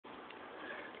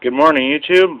Good morning,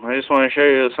 YouTube. I just want to show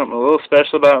you something a little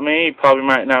special about me. You probably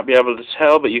might not be able to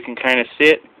tell, but you can kind of see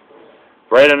it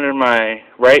right under my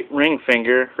right ring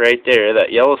finger, right there.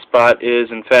 That yellow spot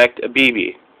is, in fact, a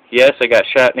BB. Yes, I got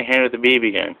shot in the hand with a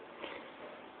BB gun.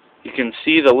 You can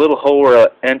see the little hole where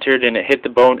it entered and it hit the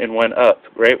bone and went up.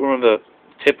 Right where the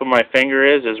tip of my finger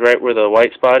is right where the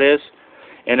white spot is.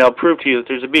 And I'll prove to you that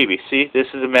there's a BB. See, this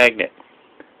is a magnet.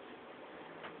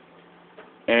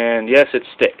 And yes, it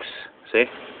sticks. See?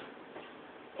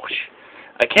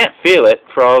 I can't feel it,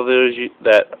 for all those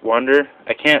that wonder.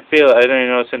 I can't feel it. I don't even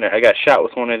know what's in there. I got shot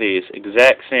with one of these.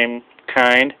 Exact same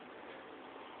kind.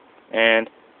 And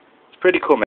it's pretty cool, man.